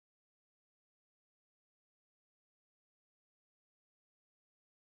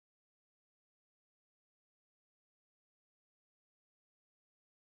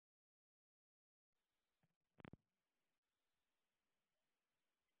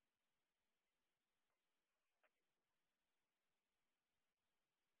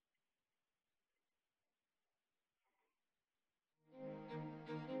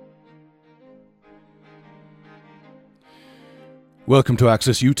Welcome to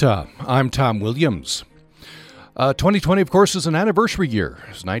Access Utah. I'm Tom Williams. 2020, of course, is an anniversary year.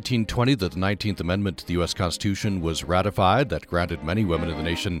 It's 1920 that the 19th Amendment to the U.S. Constitution was ratified. That granted many women in the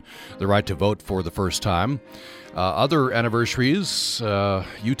nation the right to vote for the first time. Other anniversaries,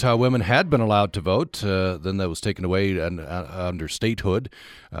 Utah women had been allowed to vote. Then that was taken away under statehood.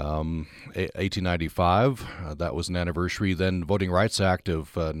 1895, that was an anniversary. Then Voting Rights Act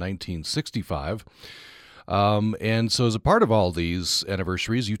of 1965. And so as a part of all these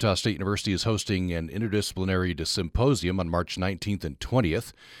anniversaries, Utah State University is hosting an interdisciplinary symposium on March 19th and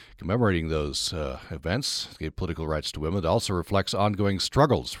 20th, commemorating those events, gave political rights to women. It also reflects ongoing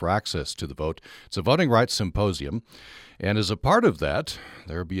struggles for access to the vote. It's a voting rights symposium. And as a part of that,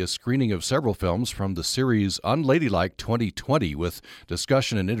 there will be a screening of several films from the series Unladylike 2020 with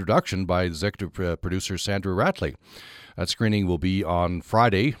discussion and introduction by executive producer Sandra Rattley. That screening will be on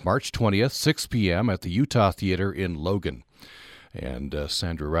Friday, March 20th, 6 p.m. at the Utah Theater in Logan. And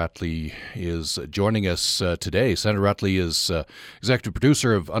Sandra Rattley is joining us today. Sandra Rattley is executive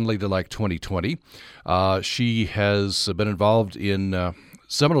producer of Unladylike 2020. She has been involved in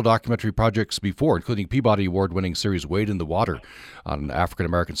seminal documentary projects before, including Peabody Award-winning series Wade in the Water on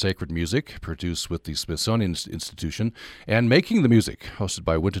African-American sacred music, produced with the Smithsonian Institution, and Making the Music, hosted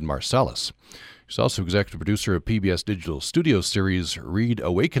by Wynton Marsalis. She's also executive producer of PBS Digital Studio series Read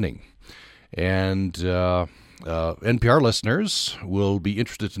Awakening. And NPR listeners will be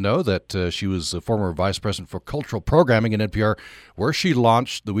interested to know that she was a former vice president for cultural programming in NPR, where she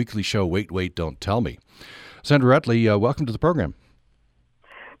launched the weekly show Wait, Wait, Don't Tell Me. Sandra Rattley, welcome to the program.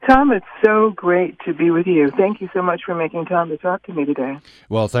 Tom, it's so great to be with you. Thank you so much for making time to talk to me today.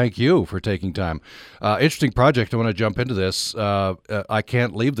 Well, thank you for taking time. Interesting project. I want to jump into this. I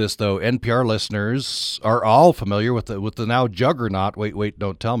can't leave this, though. NPR listeners are all familiar with the now juggernaut, Wait, Wait,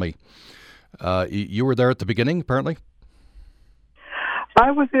 Don't Tell Me. You were there at the beginning, apparently? I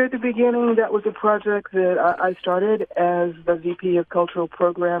was there at the beginning. That was a project that I started as the VP of Cultural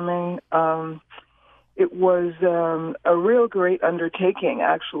Programming. It was a real great undertaking,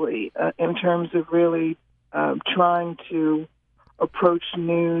 actually, in terms of really trying to approach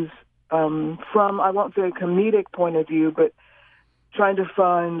news from, I won't say a comedic point of view, but trying to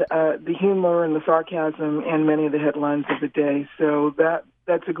find the humor and the sarcasm in many of the headlines of the day. So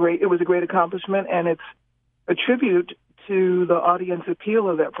it was a great accomplishment, and it's a tribute to the audience appeal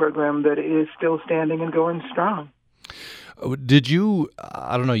of that program that is still standing and going strong. Did you,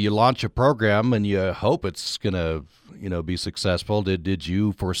 you launch a program and you hope it's going to, be successful. Did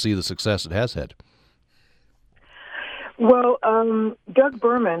you foresee the success it has had? Well, Doug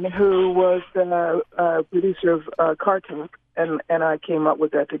Berman, who was the producer of Car Talk, and I came up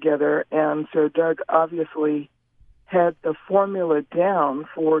with that together. And so Doug obviously had the formula down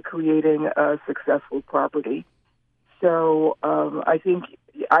for creating a successful property. So I think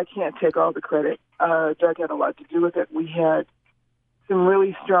I can't take all the credit. Doug had a lot to do with it. We had some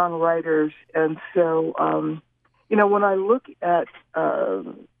really strong writers. And so, when I look at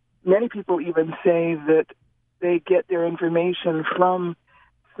many people even say that they get their information from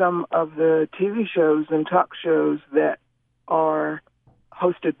some of the TV shows and talk shows that are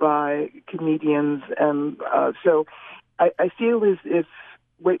hosted by comedians. And so I feel as if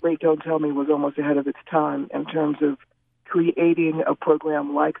Wait, Wait, Don't Tell Me was almost ahead of its time in terms of creating a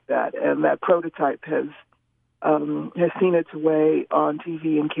program like that, and that prototype has seen its way on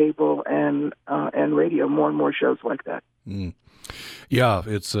TV and cable and radio. More and more shows like that. Mm. Yeah,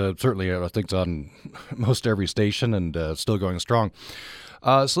 it's certainly, I think it's on most every station and still going strong.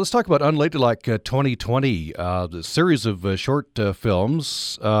 So let's talk about Unladylike 2020, the series of short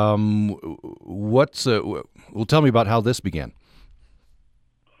films. Tell me about how this began.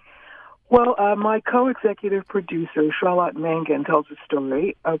 Well, my co-executive producer, Charlotte Mangin, tells a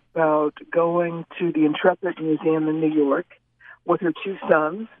story about going to the Intrepid Museum in New York with her two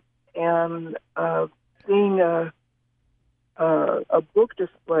sons and seeing a book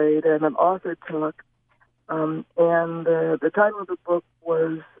displayed and an author talk. And the title of the book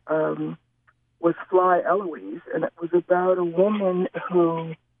was Fly Eloise, and it was about a woman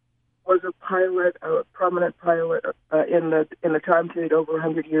who was a pilot, a prominent pilot in the time period over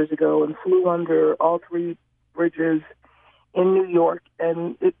 100 years ago, and flew under all three bridges in New York.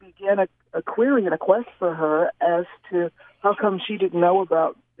 And it began a query and a quest for her as to how come she didn't know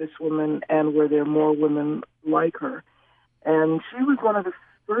about this woman and were there more women like her. And she was one of the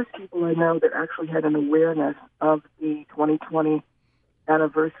first people I know that actually had an awareness of the 2020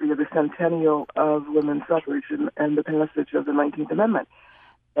 anniversary of the centennial of women's suffrage and the passage of the 19th Amendment.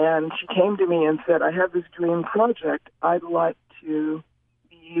 And she came to me and said, I have this dream project. I'd like to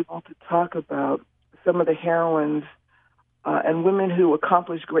be able to talk about some of the heroines and women who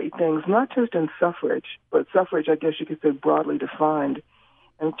accomplished great things, not just in suffrage, but suffrage, I guess you could say, broadly defined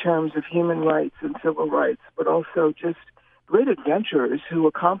in terms of human rights and civil rights, but also just great adventurers who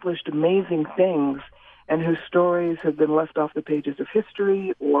accomplished amazing things and whose stories have been left off the pages of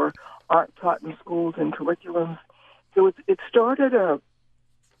history or aren't taught in schools and curriculums. So it started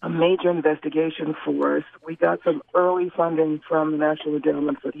a major investigation for us. We got some early funding from the National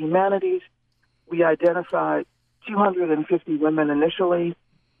Endowment for the Humanities. We identified 250 women initially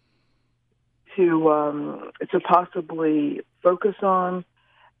to possibly focus on,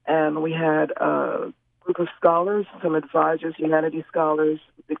 and we had a group of scholars, some advisors, humanities scholars,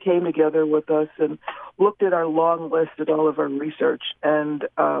 that came together with us and looked at our long list at all of our research, and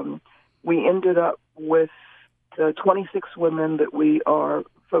we ended up with the 26 women that we are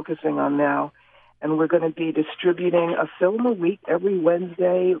focusing on now, and we're going to be distributing a film a week every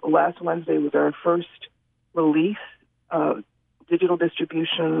Wednesday. Last Wednesday was our first release, digital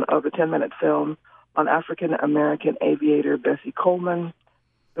distribution of a 10-minute film on African-American aviator Bessie Coleman,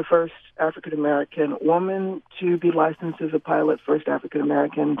 the first African-American woman to be licensed as a pilot, first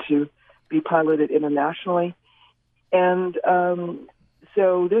African-American to be piloted internationally. And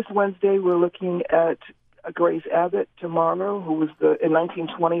so this Wednesday we're looking at Grace Abbott tomorrow, who was in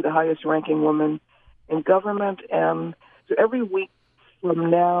 1920 the highest-ranking woman in government. And so every week from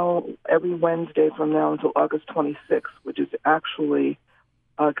now, every Wednesday from now until August 26th, which is actually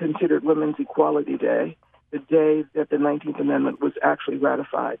considered Women's Equality Day, the day that the 19th Amendment was actually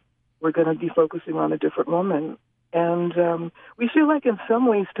ratified, we're going to be focusing on a different woman. And we feel like in some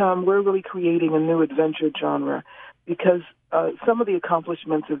ways, Tom, we're really creating a new adventure genre because some of the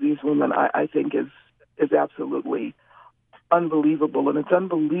accomplishments of these women, I think, is absolutely unbelievable. And it's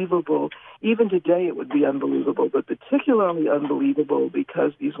unbelievable. Even today it would be unbelievable, but particularly unbelievable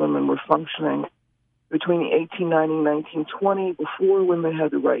because these women were functioning between 1890 and 1920, before women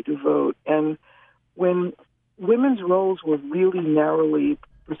had the right to vote, and when women's roles were really narrowly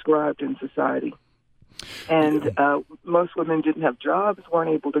prescribed in society. And most women didn't have jobs, weren't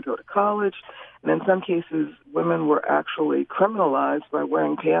able to go to college, and in some cases, women were actually criminalized by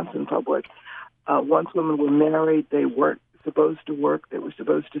wearing pants in public. Once women were married, they weren't supposed to work. They were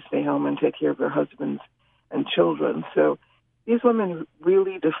supposed to stay home and take care of their husbands and children. So these women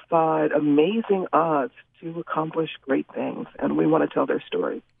really defied amazing odds to accomplish great things, and we want to tell their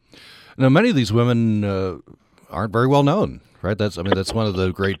stories. Now, many of these women aren't very well known, right? That's one of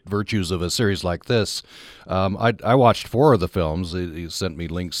the great virtues of a series like this. I watched 4 of the films he sent me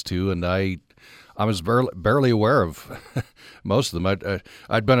links to, and I was barely aware of most of them.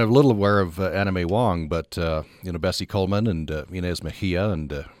 I'd been a little aware of Anna May Wong, but Bessie Coleman and Inez Mejia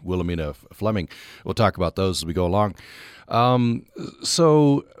and Wilhelmina Fleming. We'll talk about those as we go along.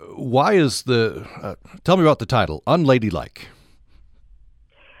 So why is tell me about the title, Unladylike?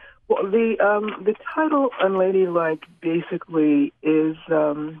 Well, the title Unladylike basically is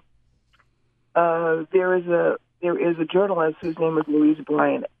there is a journalist whose name is Louise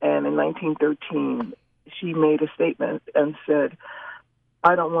Bryant, and in 1913 she made a statement and said,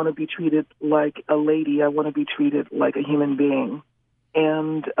 "I don't want to be treated like a lady. I want to be treated like a human being."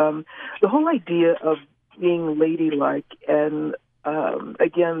 And the whole idea of being ladylike and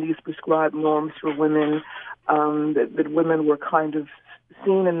again these prescribed norms for women, that women were kind of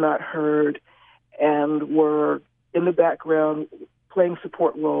seen and not heard, and were in the background playing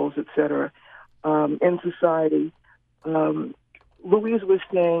support roles, etc. In society. Louise was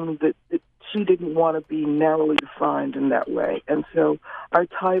saying that she didn't want to be narrowly defined in that way. And so our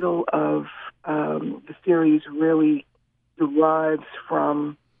title of the series really derives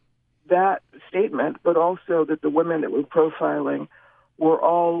from that statement, but also that the women that we're profiling were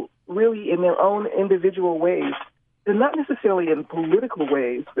all really in their own individual ways, and not necessarily in political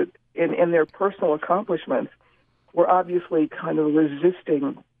ways, but in their personal accomplishments, were obviously kind of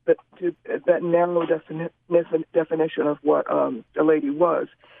resisting that narrow definition of what a lady was.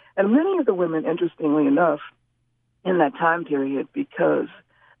 And many of the women, interestingly enough, in that time period, because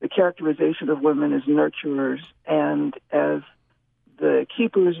the characterization of women as nurturers and as the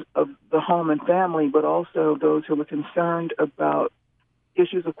keepers of the home and family, but also those who were concerned about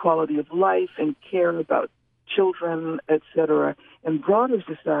issues of quality of life and care about children, etc., in broader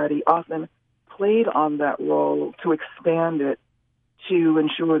society, often played on that role to expand it, to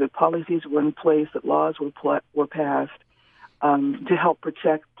ensure that policies were in place, that laws were passed, to help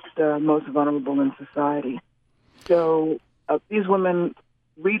protect the most vulnerable in society. So these women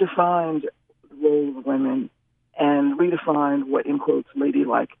redefined the role of women and redefined what, in quotes,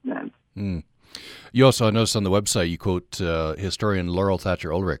 ladylike meant. Mm. You also notice on the website you quote historian Laurel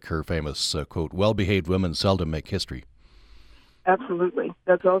Thatcher Ulrich, her famous quote, "Well-behaved women seldom make history." Absolutely.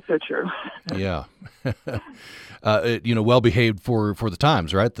 That's also true. Yeah. Well behaved for the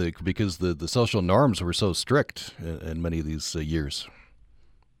times, right? Because the social norms were so strict in many of these years.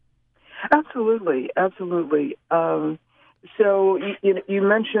 Absolutely. Absolutely. So you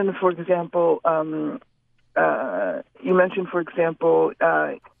mentioned, for example,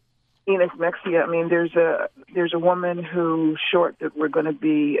 Enos Mexia. I mean, there's a woman who short that we're going to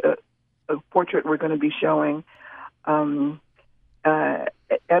be a portrait we're going to be showing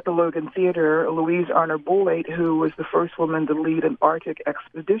at the Logan Theater. Louise Arner Boyd, who was the first woman to lead an Arctic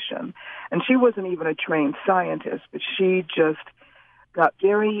expedition, and she wasn't even a trained scientist, but she just got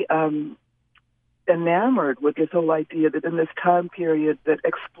very enamored with this whole idea that in this time period that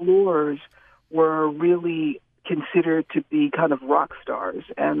explorers were really considered to be kind of rock stars.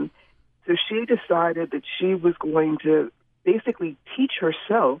 And so she decided that she was going to basically teach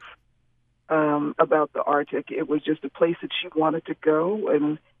herself about the Arctic. It was just a place that she wanted to go,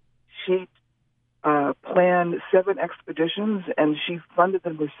 and she planned 7 expeditions, and she funded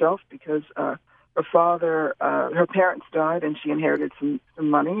them herself because her parents died, and she inherited some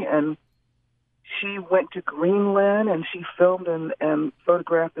money, and she went to Greenland, and she filmed and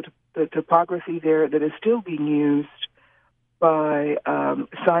photographed the topography there that is still being used by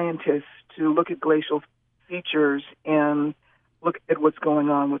scientists to look at glacial features and look at what's going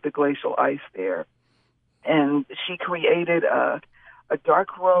on with the glacial ice there. And she created a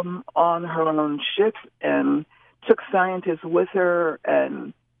dark room on her own ship and took scientists with her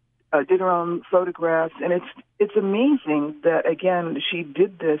and did her own photographs. And it's amazing that, again, she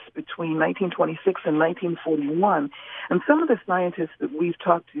did this between 1926 and 1941. And some of the scientists that we've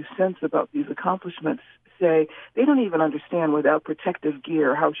talked to since about these accomplishments say they don't even understand without protective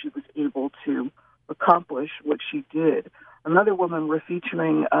gear how she was able to accomplish what she did. Another woman we're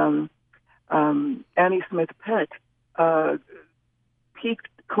featuring, Annie Smith Peck,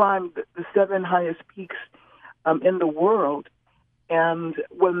 climbed the 7 highest peaks in the world. And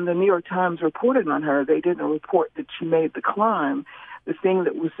when the New York Times reported on her, they didn't report that she made the climb. The thing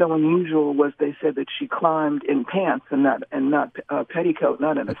that was so unusual was they said that she climbed in pants and not a petticoat,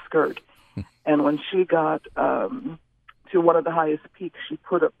 not in a skirt. And when she got to one of the highest peaks, she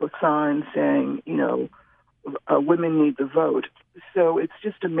put up a sign saying, women need the vote. So it's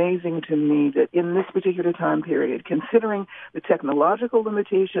just amazing to me that in this particular time period, considering the technological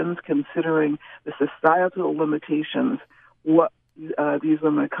limitations, considering the societal limitations, what these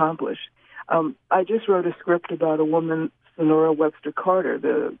women accomplished. I just wrote a script about a woman, Sonora Webster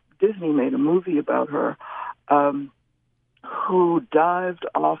Carter. Disney made a movie about her, who dived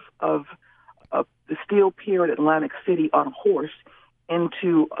off of the steel pier at Atlantic City on a horse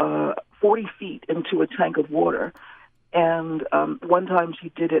into 40 feet into a tank of water. And one time she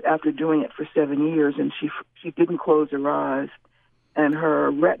did it after doing it for 7 years, and she didn't close her eyes, and her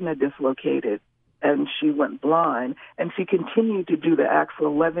retina dislocated, and she went blind, and she continued to do the act for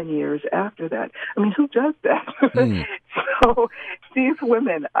 11 years after that. I mean, who does that? So these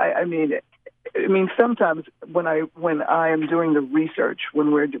women, I mean, sometimes when I am doing the research,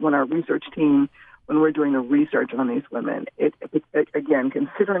 when our research team, when we're doing the research on these women, it again,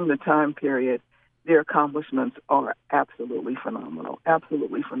 considering the time period, their accomplishments are absolutely phenomenal.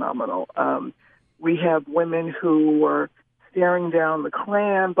 Absolutely phenomenal. We have women who were staring down the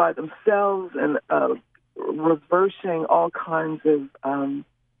Klan by themselves and reversing all kinds of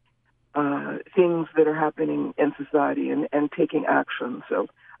things that are happening in society and taking action. So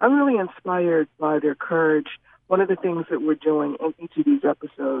I'm really inspired by their courage. One of the things that we're doing in each of these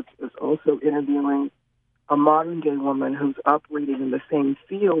episodes is also interviewing a modern-day woman who's operating in the same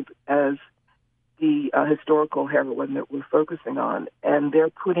field as the historical heroine that we're focusing on, and they're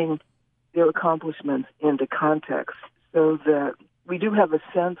putting their accomplishments into context so that we do have a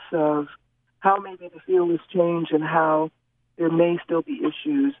sense of how maybe the field has changed and how there may still be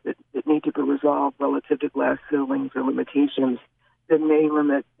issues that need to be resolved relative to glass ceilings or limitations that may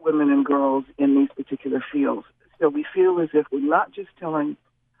limit women and girls in these particular fields. So we feel as if we're not just telling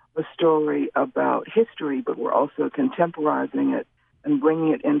a story about history, but we're also contemporizing it and bringing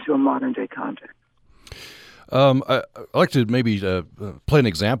it into a modern-day context. I'd like to maybe play an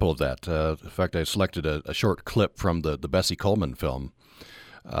example of that. In fact, I selected a short clip from the Bessie Coleman film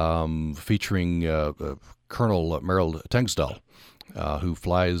featuring Colonel Merrill Tengsdahl, who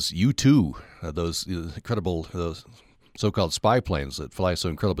flies U-2, those incredible so-called spy planes that fly so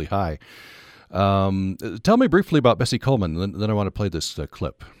incredibly high. Tell me briefly about Bessie Coleman, then I want to play this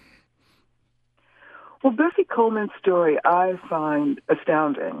clip. Well, Bessie Coleman's story I find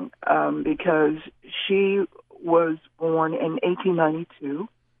astounding because she was born in 1892,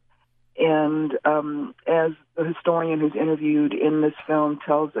 And as the historian who's interviewed in this film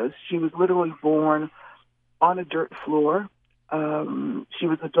tells us, she was literally born on a dirt floor. She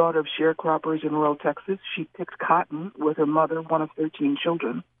was the daughter of sharecroppers in rural Texas. She picked cotton with her mother, one of 13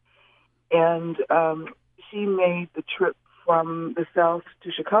 children. And she made the trip from the South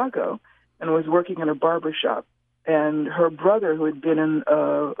to Chicago and was working in a barber shop. And her brother, who had been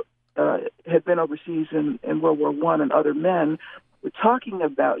overseas in World War I, and other men were talking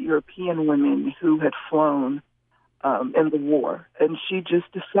about European women who had flown in the war. And she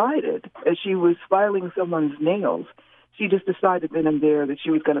just decided, as she was filing someone's nails, she just decided then and there that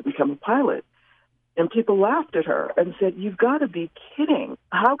she was going to become a pilot. And people laughed at her and said, "You've got to be kidding.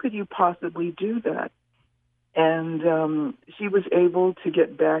 How could you possibly do that?" And she was able to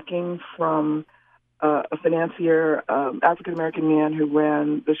get backing from a financier, African-American man who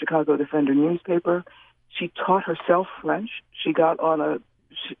ran the Chicago Defender newspaper. She taught herself French. She got on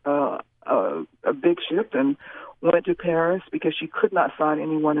a big ship and went to Paris because she could not find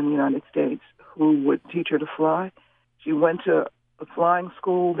anyone in the United States who would teach her to fly. She went to a flying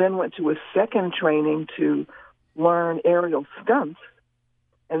school, then went to a second training to learn aerial stunts,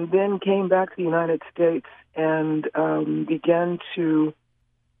 and then came back to the United States and began to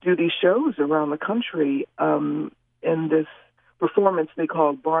do these shows around the country in this performance they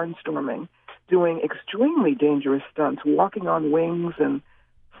called barnstorming, doing extremely dangerous stunts, walking on wings, and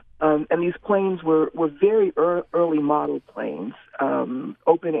these planes were very early model planes,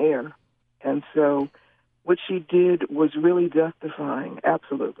 open air. And so what she did was really death-defying,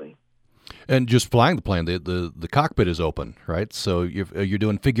 absolutely. And just flying the plane, the cockpit is open, right? So you're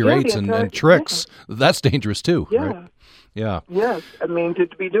doing figure eights and tricks. Yeah. That's dangerous too, right? Yeah. Yes. I mean, to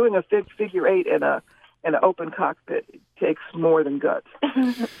be doing a figure eight in an open cockpit takes more than guts.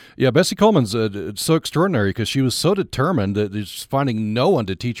 Yeah, Bessie Coleman's so extraordinary because she was so determined that just finding no one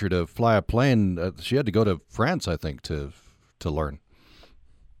to teach her to fly a plane, she had to go to France, I think, to learn.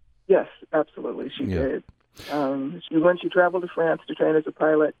 Yes, absolutely, she did. She traveled to France to train as a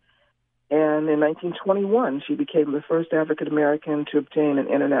pilot, and in 1921, she became the first African-American to obtain an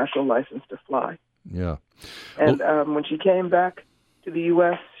international license to fly. Yeah. And when she came back to the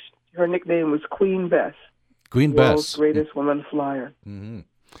U.S., her nickname was Queen Bess. Queen Bess. World's greatest woman flyer. Mm-hmm.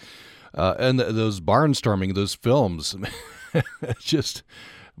 And those barnstorming, those films, just,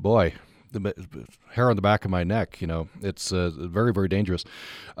 boy, the hair on the back of my neck, it's very, very dangerous.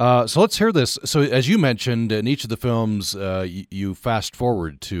 So let's hear this. So as you mentioned, in each of the films, you fast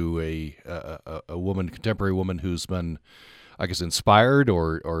forward to a woman, contemporary woman who's been, I guess, inspired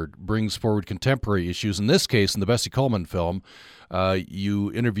or brings forward contemporary issues. In this case, in the Bessie Coleman film,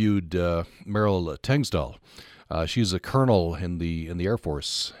 you interviewed Meryl Tengsdahl. She's a colonel in the Air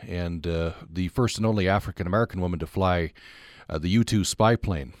Force and the first and only African-American woman to fly the U-2 spy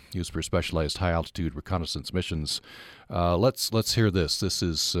plane used for specialized high-altitude reconnaissance missions. Let's hear this. This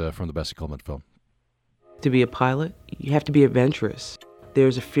is from the Bessie Coleman film. To be a pilot, you have to be adventurous.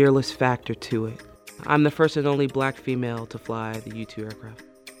 There's a fearless factor to it. I'm the first and only black female to fly the U-2 aircraft.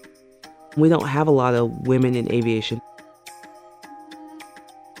 We don't have a lot of women in aviation,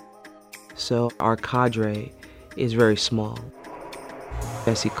 so our cadre is very small.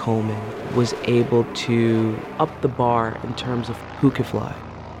 Bessie Coleman was able to up the bar in terms of who could fly,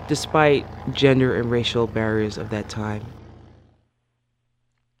 despite gender and racial barriers of that time.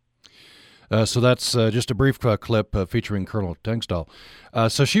 So that's just a brief clip featuring Colonel Tengsdahl.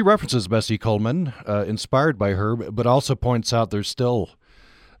 So she references Bessie Coleman, inspired by her, but also points out there's still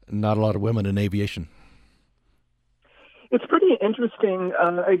not a lot of women in aviation. It's pretty interesting,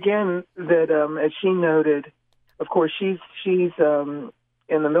 again, that as she noted, of course, she's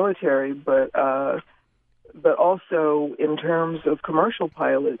in the military, but also in terms of commercial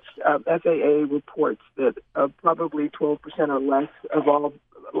pilots, FAA reports that probably 12% or less of all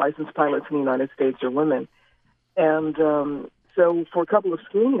licensed pilots in the United States are women. And so for a couple of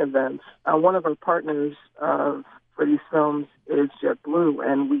screening events, one of our partners for these films is JetBlue,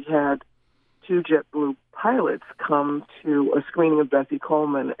 and we had two JetBlue pilots come to a screening of Bessie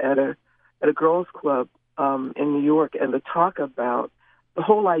Coleman at a girls' club in New York, and to talk about the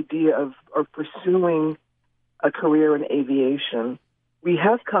whole idea of pursuing a career in aviation. We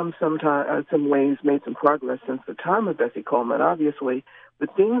have come some ways, made some progress since the time of Bessie Coleman, obviously,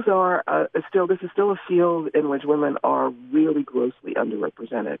 but things are this is still a field in which women are really grossly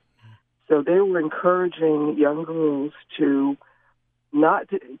underrepresented. So they were encouraging young girls to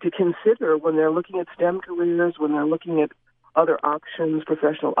consider, when they're looking at STEM careers, when they're looking at other options,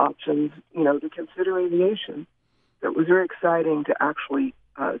 professional options, to consider aviation. It was very exciting to actually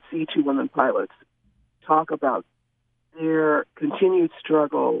see two women pilots talk about their continued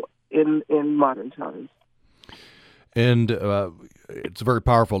struggle in modern times. And it's very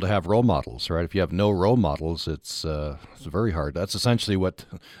powerful to have role models, right? If you have no role models, it's very hard. That's essentially what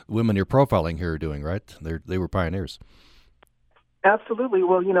women you're profiling here are doing, right? They were pioneers. Absolutely.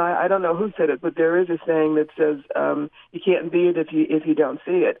 Well, I don't know who said it, but there is a saying that says you can't be it if you don't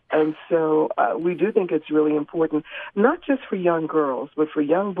see it. And so we do think it's really important, not just for young girls, but for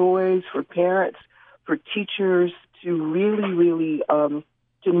young boys, for parents, for teachers to really, really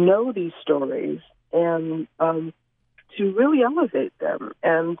to know these stories and to really elevate them.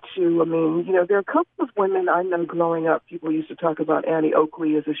 And there are a couple of women I know growing up, people used to talk about Annie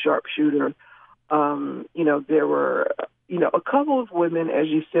Oakley as a sharpshooter. There were, a couple of women, as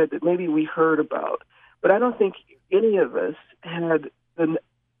you said, that maybe we heard about. But I don't think any of us had the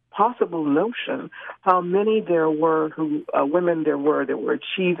possible notion how many women there were that were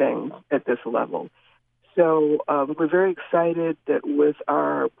achieving at this level. So we're very excited that with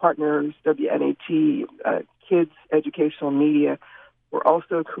our partners, WNAT, Kids Educational Media, we're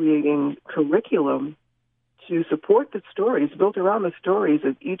also creating curriculum to support the stories, built around the stories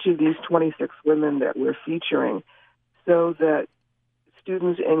of each of these 26 women that we're featuring, so that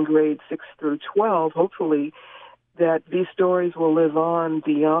students in grades 6 through 12, hopefully, that these stories will live on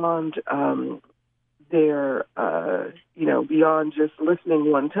beyond beyond just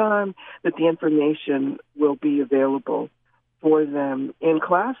listening one time, that the information will be available for them in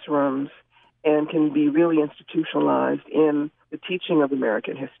classrooms and can be really institutionalized in the teaching of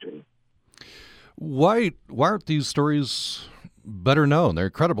American history. Why aren't these stories better known? They're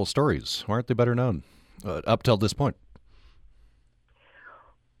incredible stories. Why aren't they better known up till this point?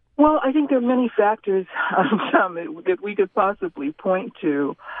 Well, I think there are many factors that we could possibly point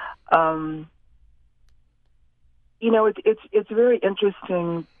to. It's very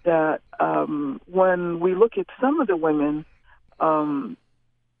interesting that when we look at some of the women,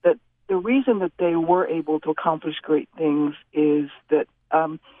 that the reason that they were able to accomplish great things is that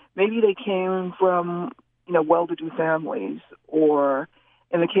maybe they came from, well-to-do families, or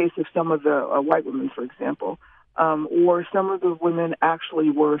in the case of some of the white women, for example, or some of the women actually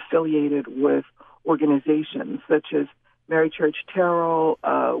were affiliated with organizations, such as Mary Church Terrell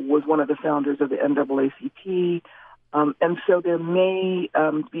was one of the founders of the NAACP, and so there may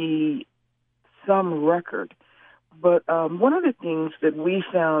be some record. But one of the things that we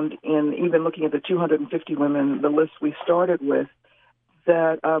found in even looking at the 250 women, the list we started with,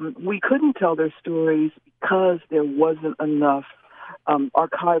 that we couldn't tell their stories because there wasn't enough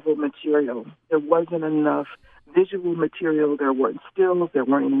archival material. There wasn't enough visual material. There weren't stills. There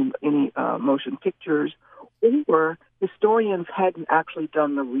weren't any motion pictures. Or historians hadn't actually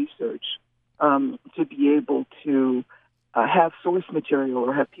done the research to be able to have source material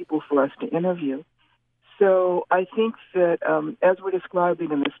or have people for us to interview. So I think that as we're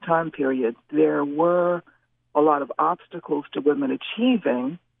describing in this time period, there were a lot of obstacles to women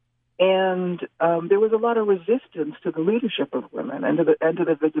achieving, and there was a lot of resistance to the leadership of women and to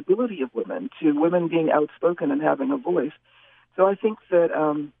the visibility of women, to women being outspoken and having a voice. So I think that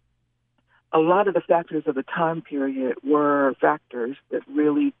a lot of the factors of the time period were factors that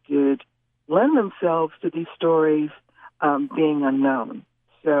really did lend themselves to these stories being unknown.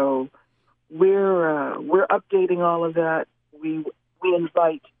 So we're updating all of that. We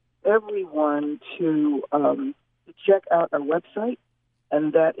invite everyone to check out our website,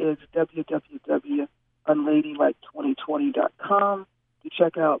 and that is www.unladylike2020.com, to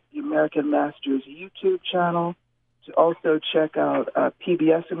check out the American Masters YouTube channel, to also check out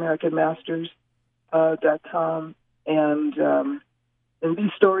pbsamericanmasters.com. And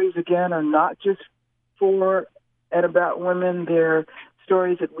these stories, again, are not just for and about women. They're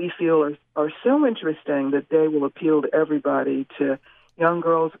stories that we feel are so interesting that they will appeal to everybody, to young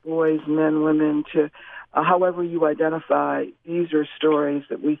girls, boys, men, women, to however you identify. These are stories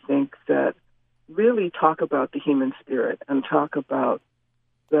that we think that really talk about the human spirit and talk about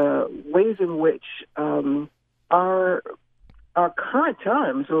the ways in which our current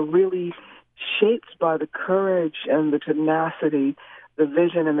times are really shaped by the courage and the tenacity, the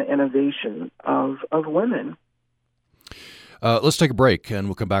vision and the innovation of women. Let's take a break, and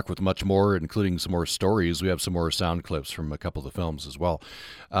we'll come back with much more, including some more stories. We have some more sound clips from a couple of the films as well.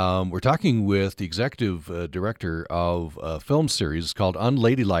 We're talking with the executive director of a film series called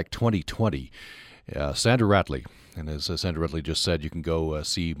Unladylike 2020, Sandra Rattley. And as Sandra Rattley just said, you can go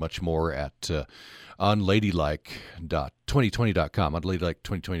see much more at unladylike2020.com,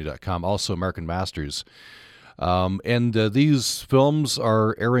 unladylike2020.com, also American Masters. And these films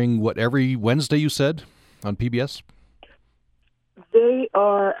are airing, every Wednesday, you said, on PBS? They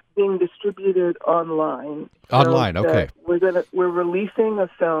are being distributed online. Online, okay. We're releasing a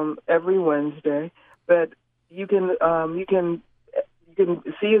film every Wednesday, but you can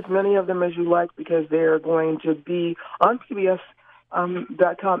see as many of them as you like because they are going to be on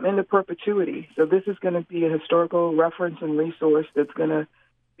PBS.com into perpetuity. So this is going to be a historical reference and resource that's going to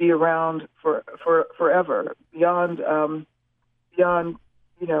be around for forever, beyond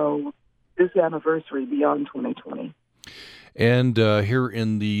this anniversary, beyond 2020. And here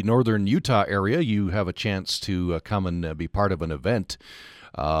in the northern Utah area, you have a chance to come and be part of an event.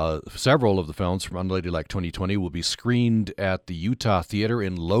 Several of the films from Unladylike 2020 will be screened at the Utah Theater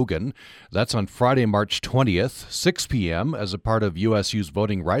in Logan. That's on Friday, March 20th, 6 p.m. as a part of USU's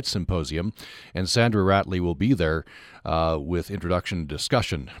Voting Rights Symposium. And Sandra Rattley will be there with introduction and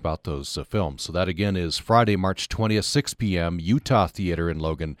discussion about those films. So that again is Friday, March 20th, 6 p.m., Utah Theater in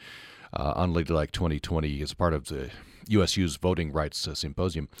Logan. Unladylike 2020 is part of the USU's Voting Rights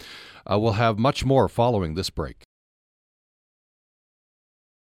Symposium. We'll have much more following this break.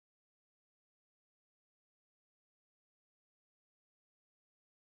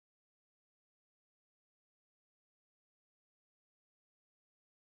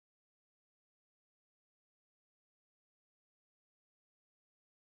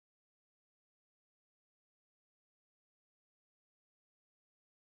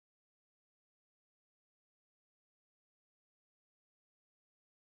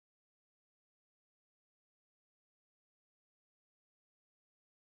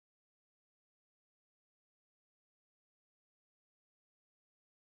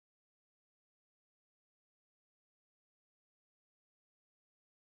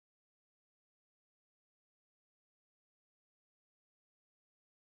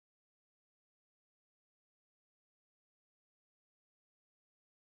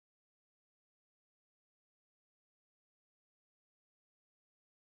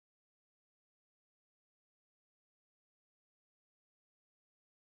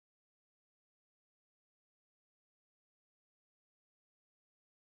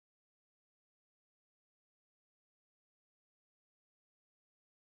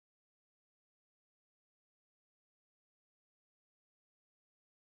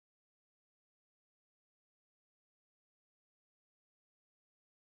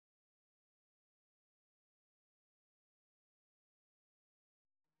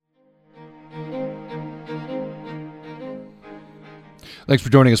 Thanks for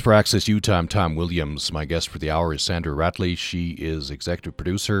joining us for Access Utah. I'm Tom Williams. My guest for the hour is Sandra Rattley. She is executive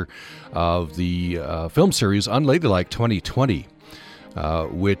producer of the film series Unladylike 2020,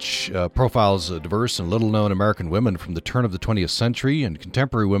 which profiles diverse and little-known American women from the turn of the 20th century and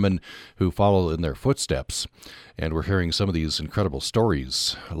contemporary women who follow in their footsteps. And we're hearing some of these incredible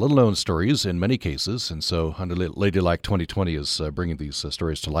stories, little-known stories in many cases, and so Unladylike 2020 is bringing these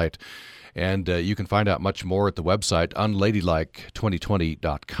stories to light. And you can find out much more at the website,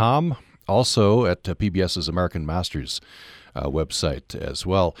 unladylike2020.com, also at PBS's American Masters website as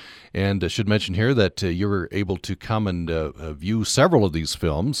well. And I should mention here that you were able to come and view several of these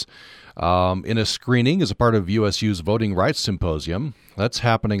films in a screening as a part of USU's Voting Rights Symposium. That's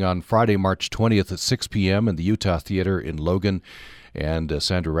happening on Friday, March 20th at 6 p.m. in the Utah Theater in Logan. And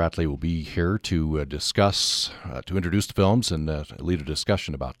Sandra Rattley will be here to discuss, to introduce the films and lead a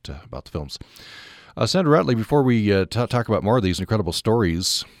discussion about the films. Sandra Rattley, before we talk about more of these incredible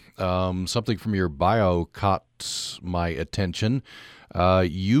stories, something from your bio caught my attention.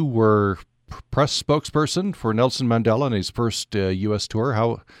 You were press spokesperson for Nelson Mandela on his first U.S.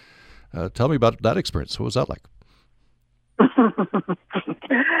 tour. Tell me about that experience. What was that like?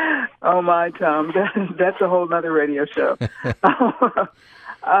 Oh my, Tom, that's a whole nother radio show.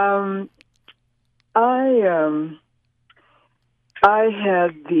 I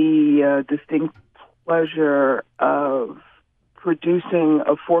had the distinct pleasure of producing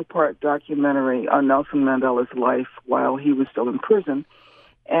a 4-part documentary on Nelson Mandela's life while he was still in prison,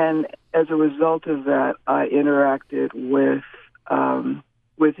 and as a result of that, I interacted with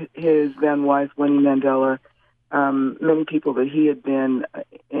his then wife, Winnie Mandela. Many people that he had been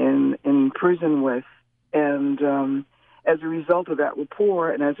in prison with. And as a result of that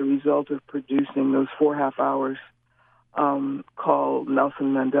rapport and as a result of producing those 4 half hours called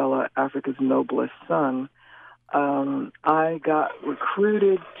Nelson Mandela, Africa's Noblest Son, I got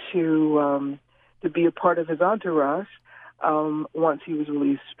recruited to be a part of his entourage once he was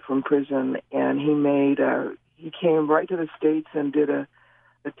released from prison. And he came right to the States and did a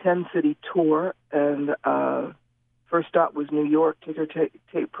 10-city tour, and first stop was New York, ticker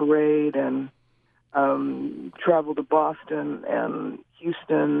tape parade, and travel to Boston and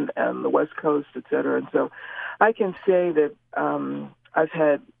Houston and the West Coast, et cetera. And so I can say that I've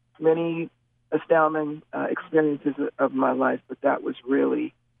had many astounding experiences of my life, but that was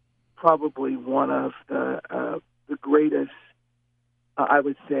really probably one of the greatest, I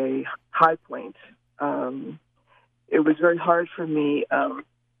would say, high points. It was very hard for me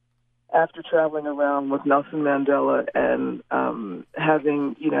after traveling around with Nelson Mandela and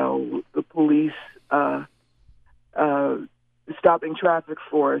having, the police stopping traffic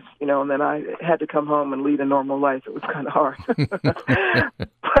for us, and then I had to come home and lead a normal life. It was kind of hard,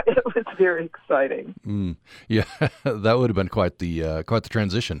 but it was very exciting. Yeah, that would have been quite the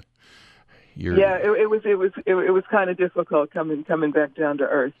transition. It was kind of difficult coming back down to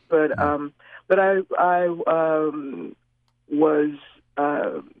earth, but I was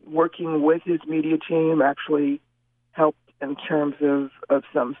working with his media team, actually helped in terms of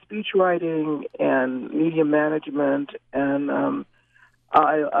some speech writing and media management, and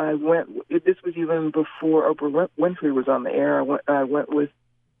I went. This was even before Oprah Winfrey was on the air. I went with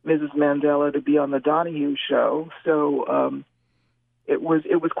Mrs. Mandela to be on the Donahue show, so it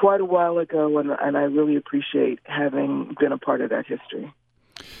was quite a while ago, and I really appreciate having been a part of that history.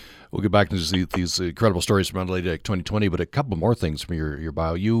 We'll get back to these incredible stories from Unladylike 2020, but a couple more things from your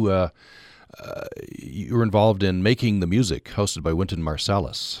bio. You were involved in Making the Music, hosted by Wynton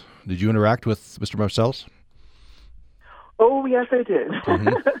Marsalis. Did you interact with Mr. Marsalis? Oh, yes, I did.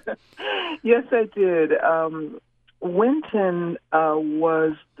 Mm-hmm. Yes, I did. Wynton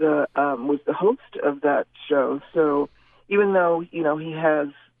was the host of that show. So even though he has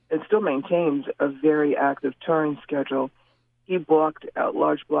and still maintains a very active touring schedule, he blocked out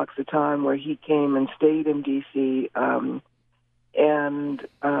large blocks of time where he came and stayed in D.C.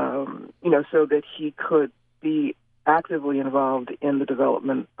 So that he could be actively involved in the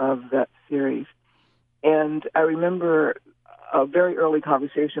development of that series. And I remember a very early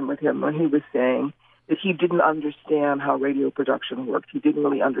conversation with him when he was saying that he didn't understand how radio production worked. He didn't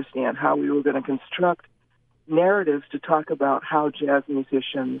really understand how we were going to construct narratives to talk about how jazz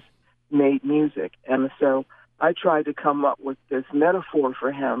musicians made music. And so I tried to come up with this metaphor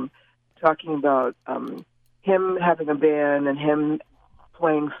for him, talking about him having a band and him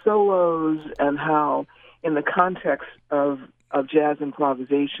playing solos, and how in the context of jazz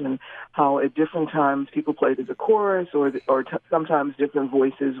improvisation, how at different times people played as a chorus or sometimes different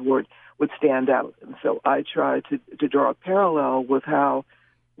voices would stand out. And so I tried to draw a parallel with how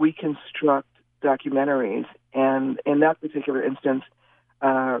we construct documentaries, and in that particular instance,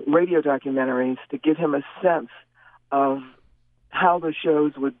 radio documentaries, to give him a sense of how the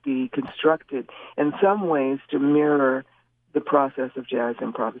shows would be constructed, in some ways to mirror the process of jazz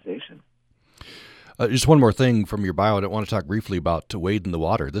improvisation. Just one more thing from your bio. I want to talk briefly about Wade in the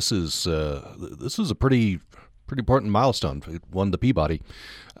Water. This is a pretty important milestone. It won the Peabody.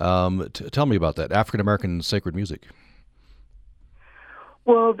 Tell me about that, African American sacred music.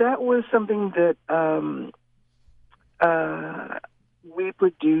 Well, that was something that we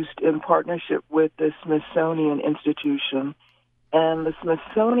produced in partnership with the Smithsonian Institution, and the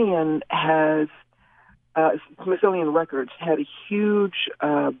Smithsonian Smithsonian Records had a huge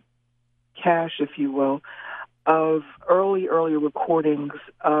cache, if you will, of early recordings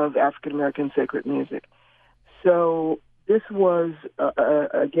of African American sacred music. So this was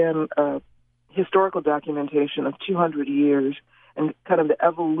again a historical documentation of 200 years and kind of the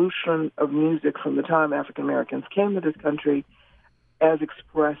evolution of music from the time African Americans came to this country, as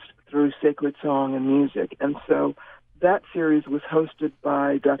expressed through sacred song and music. And so that series was hosted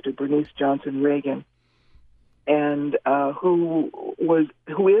by Dr. Bernice Johnson Reagan, and who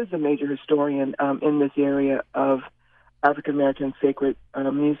is a major historian in this area of African American sacred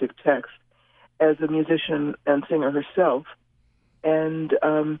music text, as a musician and singer herself. And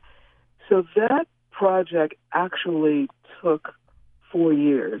so that project actually took 4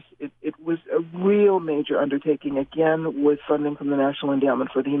 years. It was a real major undertaking, again, with funding from the National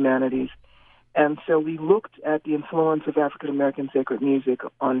Endowment for the Humanities. And so we looked at the influence of African American sacred music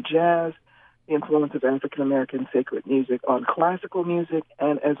on jazz, the influence of African American sacred music on classical music,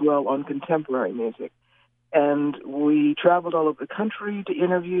 and as well on contemporary music. And we traveled all over the country to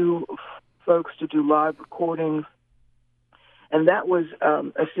interview folks, to do live recordings. And that was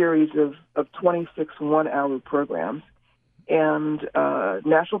a series of 26 one-hour programs. And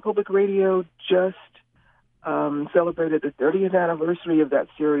National Public Radio just celebrated the 30th anniversary of that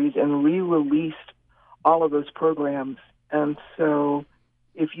series and re-released all of those programs. And so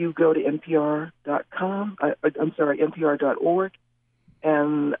if you go to NPR.com, NPR.org,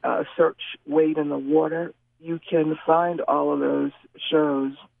 and search Wade in the Water, you can find all of those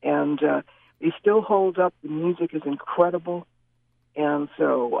shows. And they still hold up. The music is incredible. And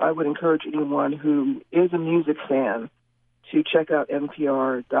so I would encourage anyone who is a music fan to check out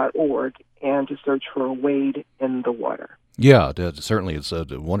npr.org and to search for Wade in the Water. Yeah, certainly, it's a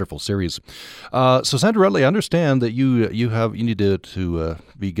wonderful series. So, Sandra Rattley, I understand that you need to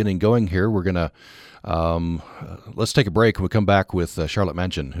be getting going here. We're gonna let's take a break. We'll come back with Charlotte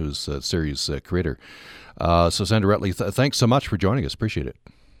Mangin, who's the series creator. So, Sandra Rattley, thanks so much for joining us. Appreciate it.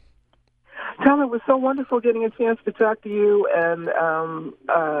 Tom, it was so wonderful getting a chance to talk to you, and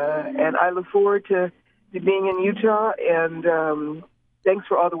I look forward to being in Utah. And thanks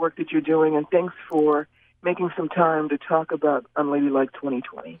for all the work that you're doing, and thanks for making some time to talk about Unladylike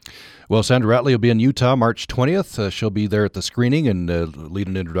 2020. Well, Sandra Rattley will be in Utah March 20th. She'll be there at the screening and lead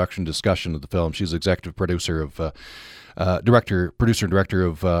an introduction discussion of the film. She's executive producer of producer and director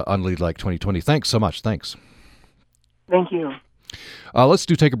of Unladylike 2020. Thanks so much. Thanks. Thank you. Let's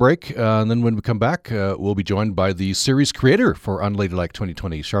take a break, and then when we come back, we'll be joined by the series creator for Unladylike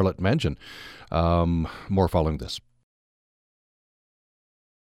 2020, Charlotte Mangin. More following this.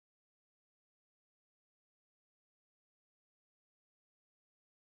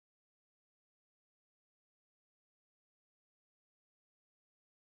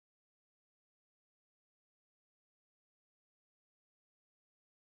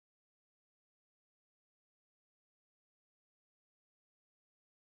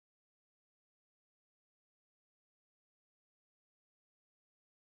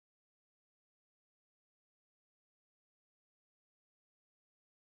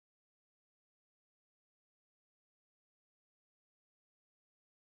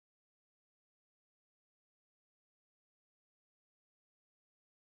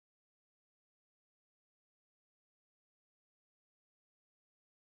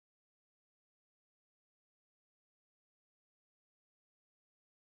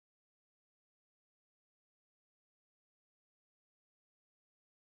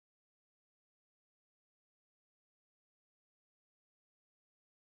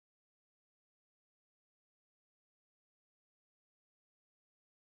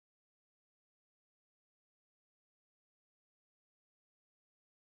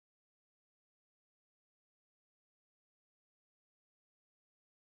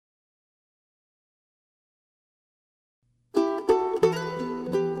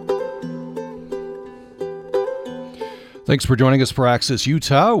 Thanks for joining us for Access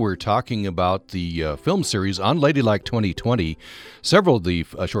Utah. We're talking about the film series Unladylike 2020. Several of the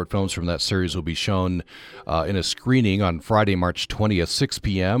short films from that series will be shown in a screening on Friday, March 20th, 6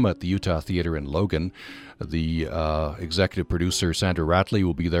 p.m. at the Utah Theater in Logan. The executive producer, Sandra Rattley,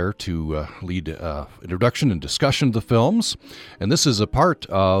 will be there to lead introduction and discussion of the films. And this is a part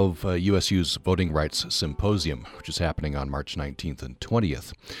of USU's Voting Rights Symposium, which is happening on March 19th and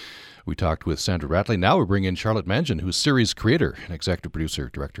 20th. We talked with Sandra Rattley. Now we bring in Charlotte Mangin, who's series creator and executive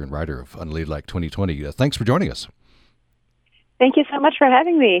producer, director, and writer of Unladylike 2020. Thanks for joining us. Thank you so much for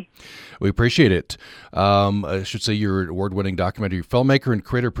having me. We appreciate it. I should say you're an award-winning documentary filmmaker and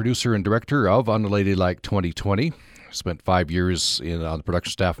creator, producer, and director of Unladylike 2020. Spent 5 years on the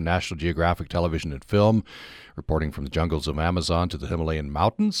production staff of National Geographic Television and Film, reporting from the jungles of Amazon to the Himalayan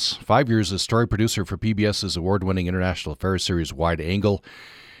mountains. 5 years as story producer for PBS's award-winning international affairs series Wide Angle,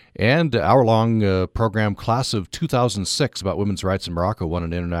 and hour-long program Class of 2006 about women's rights in Morocco won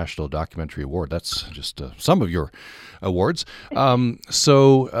an International Documentary Award. That's just some of your awards.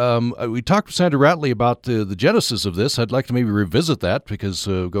 So we talked with Sandra Rattley about the genesis of this. I'd like to maybe revisit that because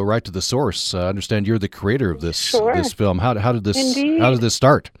go right to the source. I understand you're the creator of this this film. How did this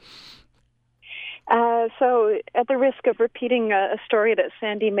start? So at the risk of repeating a story that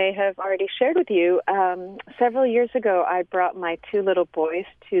Sandy may have already shared with you, several years ago I brought my two little boys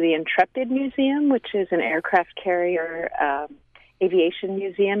to the Intrepid Museum, which is an aircraft carrier aviation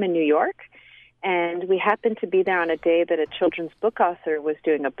museum in New York. And we happened to be there on a day that a children's book author was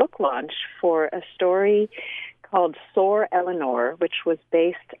doing a book launch for a story called Soar Eleanor, which was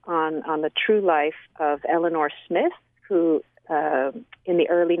based on the true life of Eleanor Smith, who in the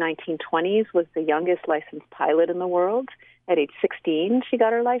early 1920s was the youngest licensed pilot in the world. At age 16, she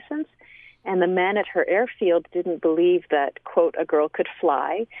got her license. And the men at her airfield didn't believe that, quote, a girl could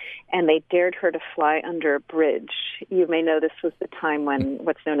fly, and they dared her to fly under a bridge. You may know this was the time when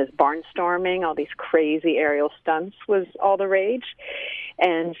what's known as barnstorming, all these crazy aerial stunts, was all the rage.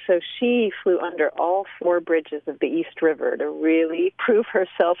 And so she flew under all 4 bridges of the East River to really prove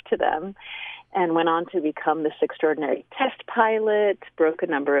herself to them, and went on to become this extraordinary test pilot, broke a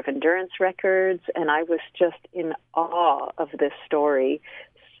number of endurance records, and I was just in awe of this story.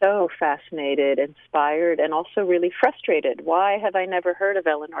 so fascinated, inspired, and also really frustrated. Why have I never heard of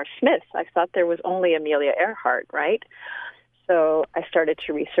Eleanor Smith? I thought there was only Amelia Earhart, right? So I started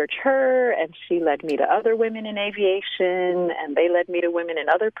to research her, and she led me to other women in aviation, and they led me to women in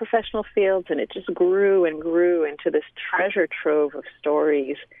other professional fields, and it just grew and grew into this treasure trove of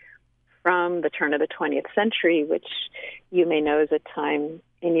stories from the turn of the 20th century, which you may know is a time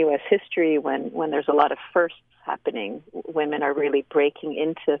in U.S. history when there's a lot of firsts happening. Women are really breaking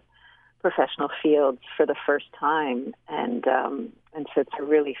into professional fields for the first time, and so it's a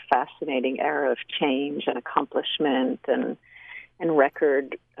really fascinating era of change and accomplishment and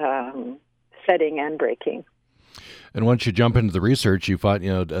record setting and breaking. And once you jump into the research, you find,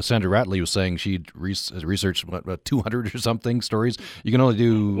 Sandra Rattley was saying she researched about 200 or something stories. You can only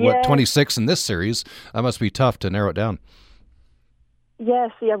do 26 in this series. That must be tough to narrow it down.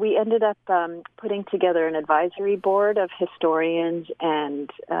 Yes, we ended up putting together an advisory board of historians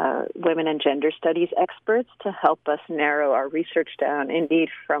and women and gender studies experts to help us narrow our research down, indeed,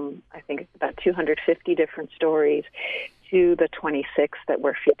 from, I think, about 250 different stories to the 26 that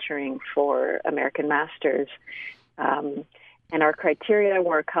we're featuring for American Masters. And our criteria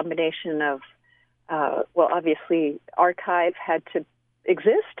were a combination of, obviously, archive had to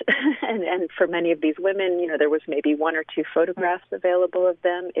exist, and for many of these women, there was maybe one or two photographs available of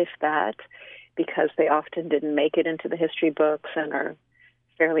them, if that, because they often didn't make it into the history books and are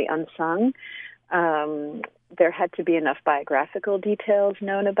fairly unsung. There had to be enough biographical details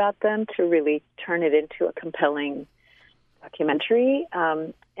known about them to really turn it into a compelling documentary.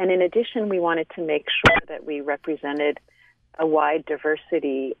 And in addition, we wanted to make sure that we represented a wide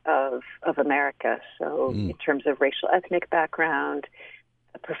diversity of America. So in terms of racial, ethnic background,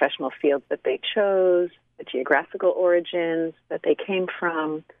 the professional fields that they chose, the geographical origins that they came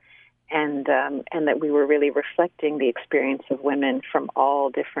from, and that we were really reflecting the experience of women from all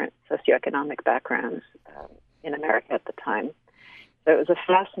different socioeconomic backgrounds in America at the time. So it was a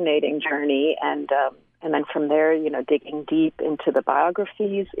fascinating journey, and then from there, digging deep into the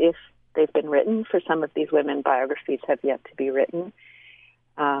biographies, if they've been written. For some of these women, biographies have yet to be written.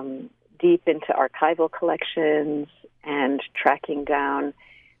 Deep into archival collections and tracking down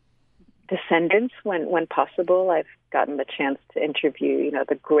descendants when possible. I've gotten the chance to interview,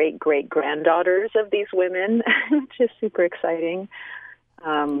 the great-great-granddaughters of these women, which is super exciting.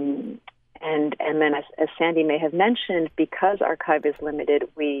 And then, as Sandy may have mentioned, because archive is limited,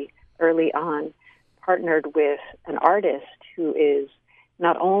 we early on partnered with an artist who is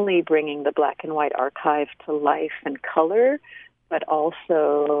not only bringing the black and white archive to life and color, but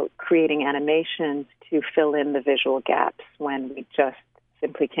also creating animations to fill in the visual gaps when we just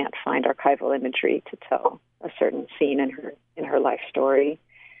simply can't find archival imagery to tell a certain scene in her life story.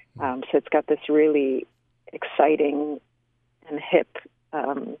 So it's got this really exciting and hip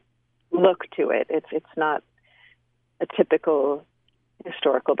look to it. It's not a typical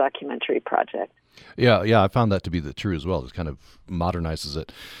historical documentary project. Yeah, I found that to be true as well. It kind of modernizes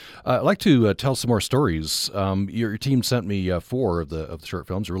it. I'd like to tell some more stories. Your team sent me 4 of the short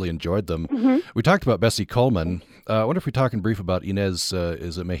films. Really enjoyed them. Mm-hmm. We talked about Bessie Coleman. I wonder if we talk in brief about Inez,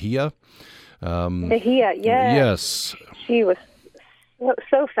 is it Mejia? Mejia, yeah. Yes. She was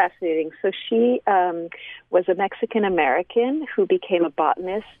so fascinating. So she was a Mexican-American who became a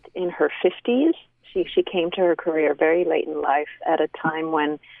botanist in her 50s. She came to her career very late in life at a time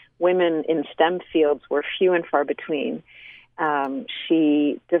when women in STEM fields were few and far between.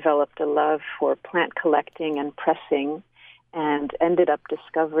 She developed a love for plant collecting and pressing and ended up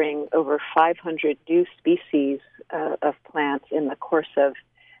discovering over 500 new species of plants in the course of,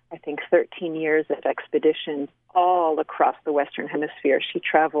 I think, 13 years of expeditions all across the Western Hemisphere. She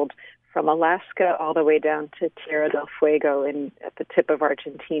traveled from Alaska all the way down to Tierra del Fuego at the tip of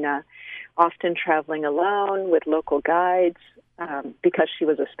Argentina, often traveling alone with local guides. Because she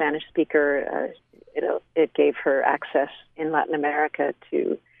was a Spanish speaker, it gave her access in Latin America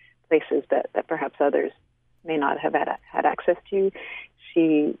to places that perhaps others may not have had access to.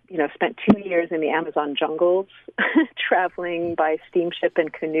 She, spent 2 years in the Amazon jungles, traveling by steamship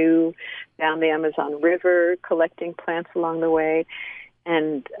and canoe down the Amazon River, collecting plants along the way,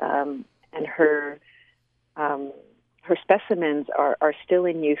 and her specimens are still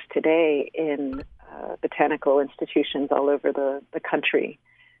in use today in botanical institutions all over the country.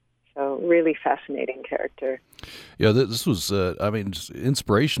 So really fascinating character. Yeah, this was, just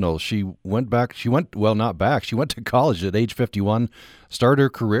inspirational. She went to college at age 51, started her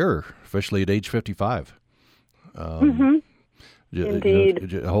career officially at age 55.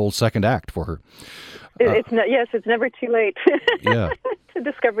 Indeed. A whole second act for her. It's never too late yeah. to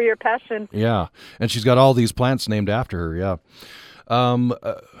discover your passion. Yeah, and she's got all these plants named after her, yeah.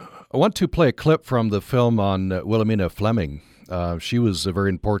 I want to play a clip from the film on Wilhelmina Fleming. She was very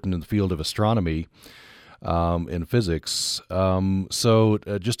important in the field of astronomy in physics. So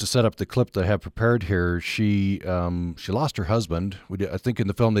just to set up the clip that I have prepared here, she lost her husband. I think in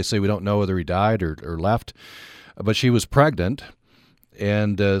the film they say we don't know whether he died or left, but she was pregnant.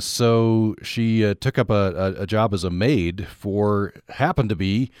 And so she took up a job as a maid happened to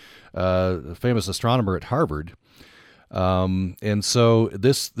be a famous astronomer at Harvard. And so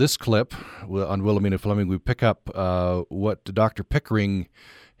this clip on Wilhelmina Fleming, we pick up what Dr. Pickering,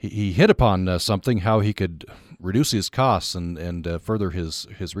 he hit upon something, how he could reduce his costs and further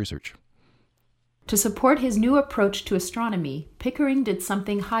his research. To support his new approach to astronomy, Pickering did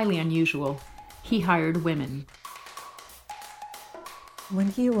something highly unusual. He hired women. When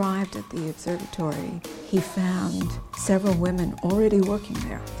he arrived at the observatory, he found several women already working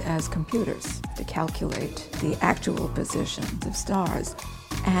there as computers to calculate the actual positions of stars.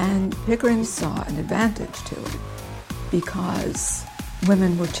 And Pickering saw an advantage to it because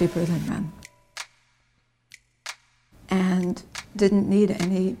women were cheaper than men and didn't need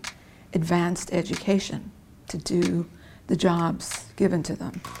any advanced education to do the jobs given to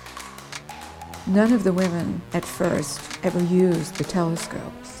them. None of the women at first ever used the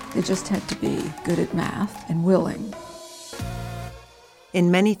telescopes. They just had to be good at math and willing. In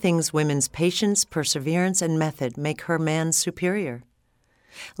many things, women's patience, perseverance, and method make her man's superior.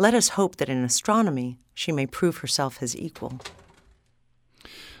 Let us hope that in astronomy she may prove herself his equal.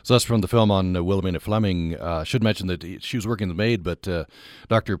 So that's from the film on Wilhelmina Fleming. I should mention that she was working as a maid, but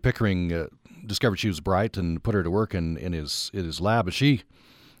Dr. Pickering discovered she was bright and put her to work in his lab. But she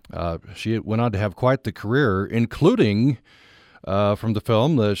went on to have quite the career, including, from the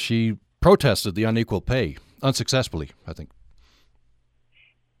film, she protested the unequal pay, unsuccessfully, I think.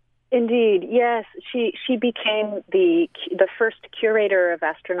 Indeed, yes. She became the first curator of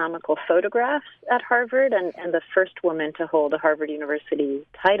astronomical photographs at Harvard and the first woman to hold a Harvard University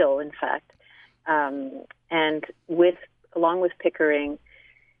title, in fact. And along with Pickering,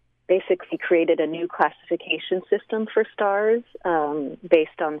 basically created a new classification system for stars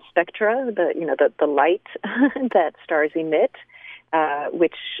based on spectra, the light that stars emit,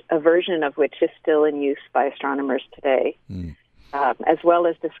 which a version of which is still in use by astronomers today, as well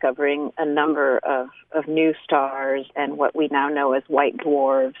as discovering a number of new stars and what we now know as white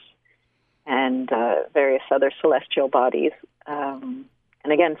dwarfs and various other celestial bodies.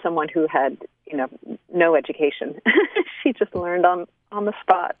 And again, someone who had no education. She just learned on the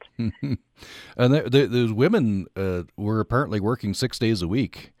spot. And those women were apparently working 6 days a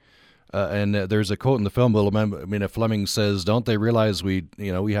week. And there's a quote in the film, Fleming says, "Don't they realize we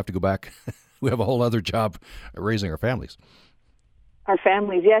have to go back? We have a whole other job raising our families." Our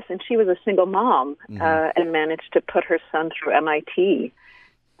families, yes. And she was a single mom and managed to put her son through MIT.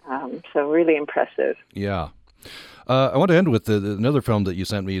 So really impressive. Yeah. I want to end with another film that you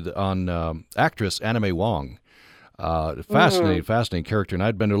sent me on actress Anna May Wong. Fascinating character, and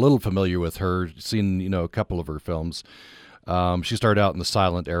I'd been a little familiar with her, seen a couple of her films. She started out in the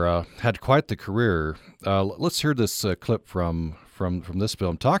silent era, had quite the career. Let's hear this clip from this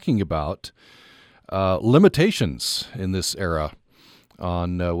film talking about limitations in this era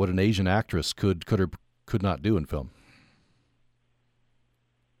on what an Asian actress could or could not do in film.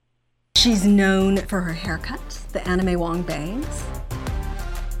 She's known for her haircut, the Anna May Wong bangs.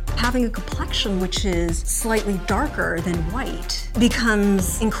 Having a complexion which is slightly darker than white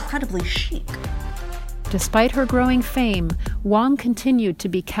becomes incredibly chic. Despite her growing fame, Wong continued to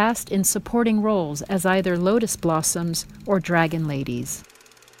be cast in supporting roles as either lotus blossoms or dragon ladies.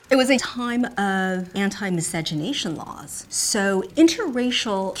 It was a time of anti-miscegenation laws, so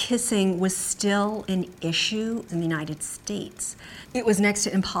interracial kissing was still an issue in the United States. It was next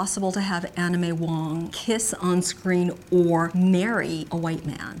to impossible to have Anna May Wong kiss on screen or marry a white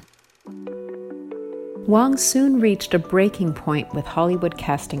man. Wong soon reached a breaking point with Hollywood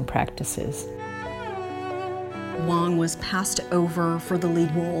casting practices. Wong was passed over for the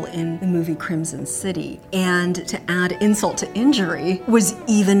lead role in the movie Crimson City, and to add insult to injury, was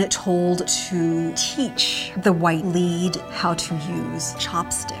even told to teach the white lead how to use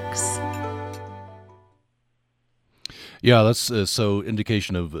chopsticks. Yeah, that's so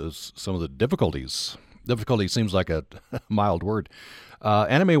indication of some of the difficulties. Difficulty seems like a mild word.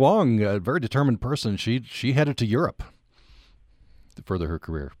 Anna May Wong, a very determined person, she headed to Europe to further her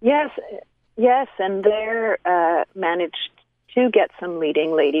career. Yes, and there managed to get some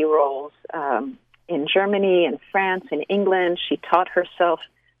leading lady roles in Germany and France and England. She taught herself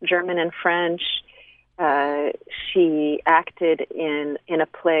German and French. She acted in a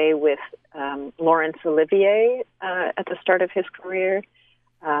play with Laurence Olivier at the start of his career.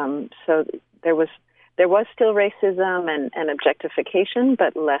 So there was still racism and objectification,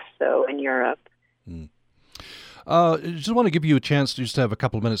 but less so in Europe. Just want to give you a chance to just have a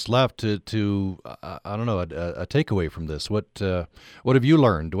couple of minutes left to I don't know, a takeaway from this. What have you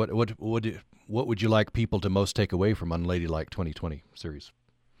learned? What would you like people to most take away from Unladylike 2020 series?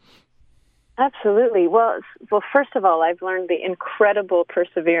 Absolutely. Well, first of all, I've learned the incredible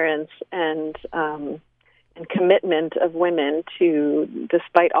perseverance and commitment of women to,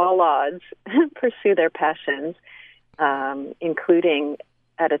 despite all odds, pursue their passions, including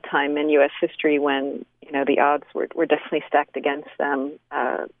at a time in U.S. history when the odds were definitely stacked against them,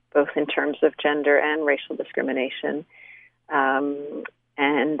 both in terms of gender and racial discrimination.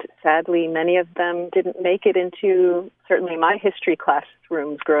 And sadly, many of them didn't make it into certainly my history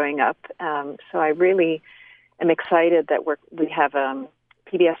classrooms growing up. So I really am excited that we have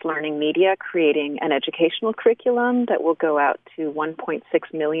PBS Learning Media creating an educational curriculum that will go out to 1.6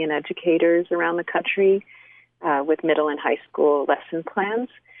 million educators around the country with middle and high school lesson plans.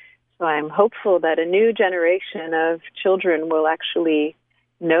 So I'm hopeful that a new generation of children will actually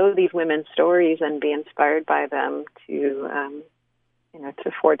know these women's stories and be inspired by them to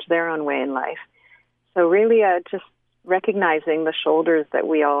forge their own way in life. So really just recognizing the shoulders that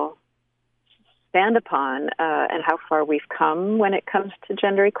we all stand upon and how far we've come when it comes to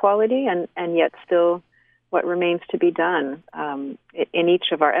gender equality, and yet still what remains to be done. In each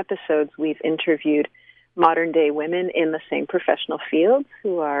of our episodes, we've interviewed modern-day women in the same professional fields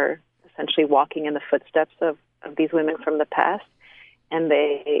who are essentially walking in the footsteps of these women from the past, and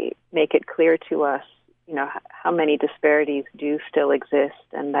they make it clear to us how many disparities do still exist,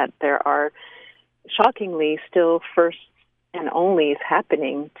 and that there are shockingly still firsts and onlys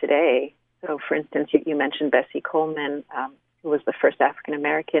happening today. So, for instance, you mentioned Bessie Coleman, who was the first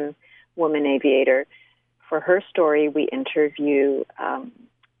African-American woman aviator. For her story, we interview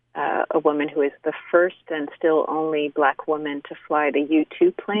a woman who is the first and still only Black woman to fly the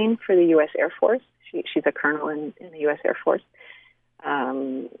U-2 plane for the U.S. Air Force. She's a colonel in the U.S. Air Force.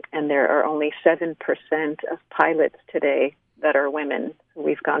 And there are only 7% of pilots today that are women. So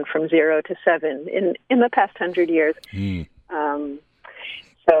we've gone from 0 to 7 in the past 100 years.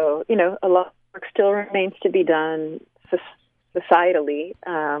 So, a lot of work still remains to be done societally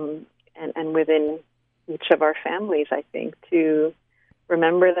and within each of our families, I think, to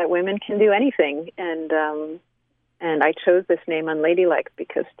remember that women can do anything. And I chose this name Unladylike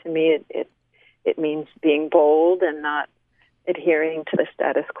because to me it means being bold and not adhering to the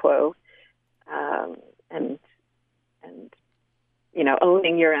status quo, and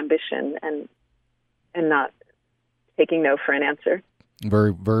owning your ambition and not taking no for an answer.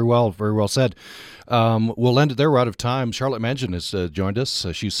 Very, very well said. We'll end it there. We're out of time. Charlotte Mangin has joined us.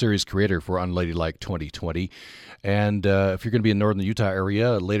 She's series creator for Unladylike 2020. And if you're going to be in northern Utah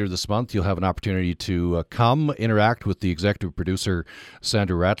area later this month, you'll have an opportunity to come interact with the executive producer,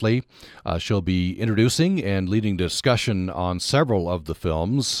 Sandra Rattley. She'll be introducing and leading discussion on several of the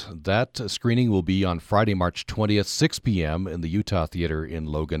films. That screening will be on Friday, March 20th, 6 p.m. in the Utah Theater in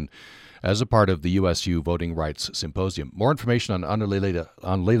Logan, as a part of the USU Voting Rights Symposium. More information on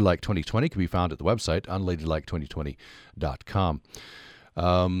Unladylike 2020 can be found at the website, unladylike2020.com.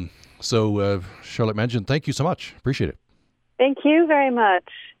 So, Charlotte Mangin, thank you so much. Appreciate it. Thank you very much.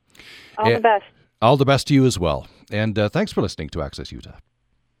 All the best. All the best to you as well. And thanks for listening to Access Utah.